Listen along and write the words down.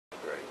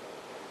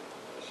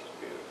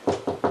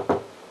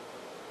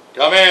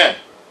Come in.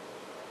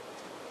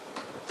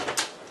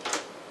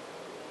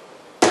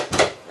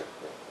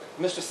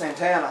 Mr.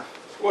 Santana,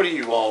 What do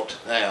you want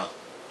now?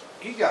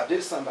 you got to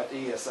do something about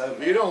the ESO,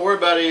 man. You don't worry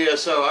about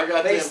ESO. I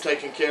got them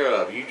taken care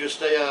of. You just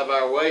stay out of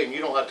our way and you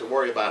don't have to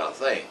worry about a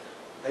thing.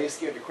 They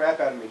scared the crap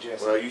out of me,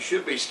 Jesse. Well, you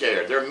should be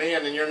scared. They're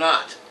men and you're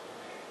not.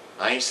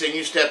 I ain't seen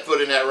you step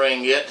foot in that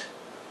ring yet.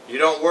 You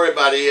don't worry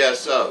about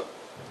ESO.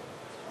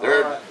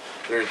 They're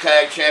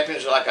tag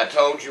champions like I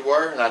told you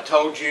were, and I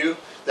told you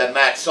that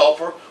Matt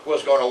SULPHYR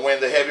was going to win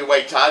the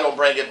heavyweight title and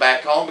bring it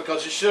back home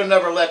because he should have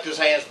never left his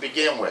hands to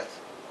begin with.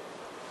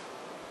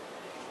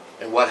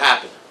 And what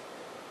happened?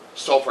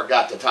 SULPHYR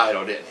got the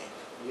title, didn't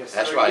he? Yes,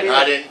 That's sir, right. he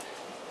And did.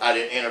 I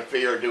didn't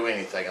interfere or do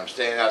anything. I'm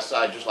standing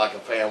outside just like a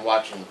fan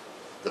watching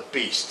the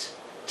Beast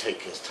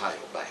take his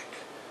title back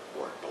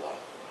where it belongs.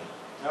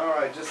 All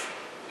right, just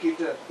keep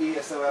the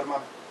ESO out of my...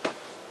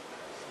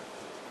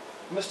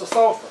 Mr.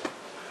 SULPHYR,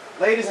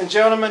 ladies and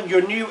gentlemen,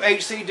 your new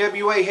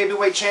HCWA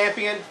heavyweight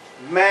champion,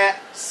 Matt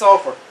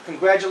SULPHYR.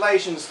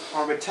 Congratulations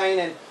on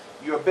retaining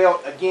your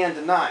belt again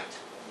tonight.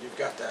 You've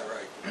got that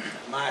right.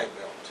 My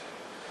belt.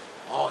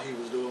 All he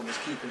was doing was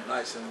keeping it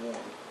nice and warm.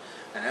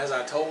 And as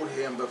I told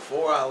him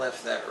before I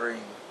left that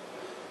ring,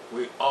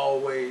 we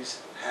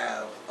always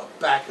have a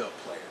backup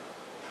player.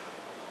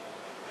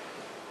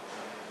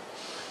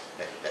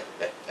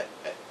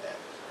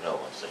 No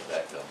one seen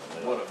that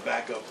coming. What a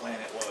backup plan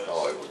it was.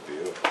 Oh, it was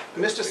beautiful.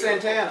 Mr.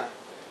 Santana,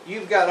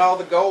 you've got all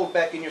the gold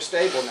back in your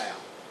stable now.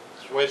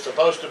 That's the way it's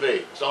supposed to be.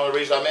 It's the only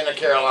reason I'm in the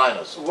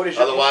Carolinas. What is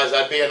your Otherwise,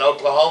 I'd be in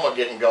Oklahoma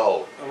getting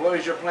gold. And what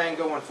is your plan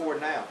going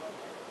forward now?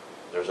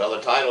 There's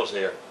other titles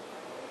here.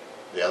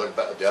 The other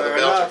belts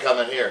enough. are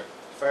coming here.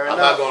 Fair I'm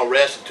enough. not going to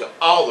rest until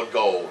all the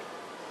gold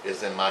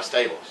is in my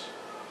stables.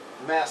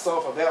 Matt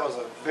SULPHYR, that was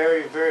a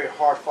very, very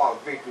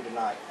hard-fought victory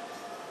tonight.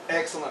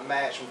 Excellent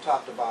match from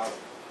top to bottom.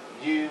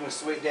 You and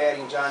Sweet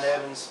Daddy and John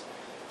Evans,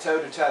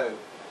 toe-to-toe.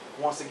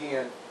 Once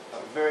again, a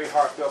very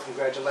heartfelt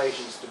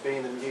congratulations to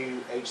being the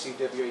new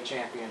HCWA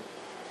champion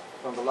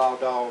from the Law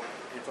Dog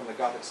and from the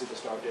Gothic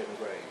superstar Devin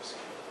Graves.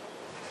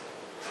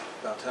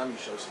 About time you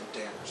show some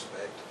damn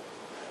respect.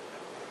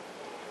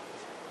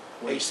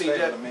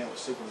 HCW a man with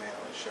Superman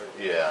on his shirt.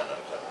 Yeah,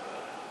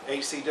 I know.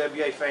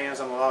 HCWA fans,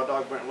 I'm the Law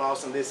Dog BRENT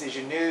LAWSON. This is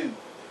your new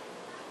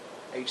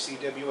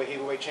HCWA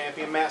heavyweight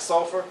champion, Matt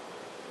SULPHYR.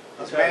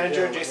 His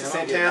manager, Jason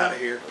Santana. Out of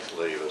here. Let's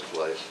leave this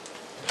place.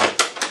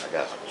 I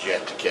got a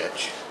jet to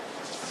catch.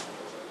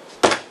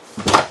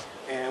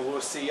 And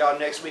we'll see y'all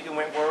next week in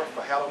Wentworth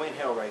for Halloween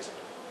Hellraiser.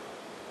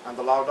 I'm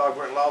the Law Dog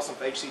BRENT LAWSON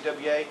for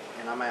HCWA,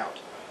 and I'm out.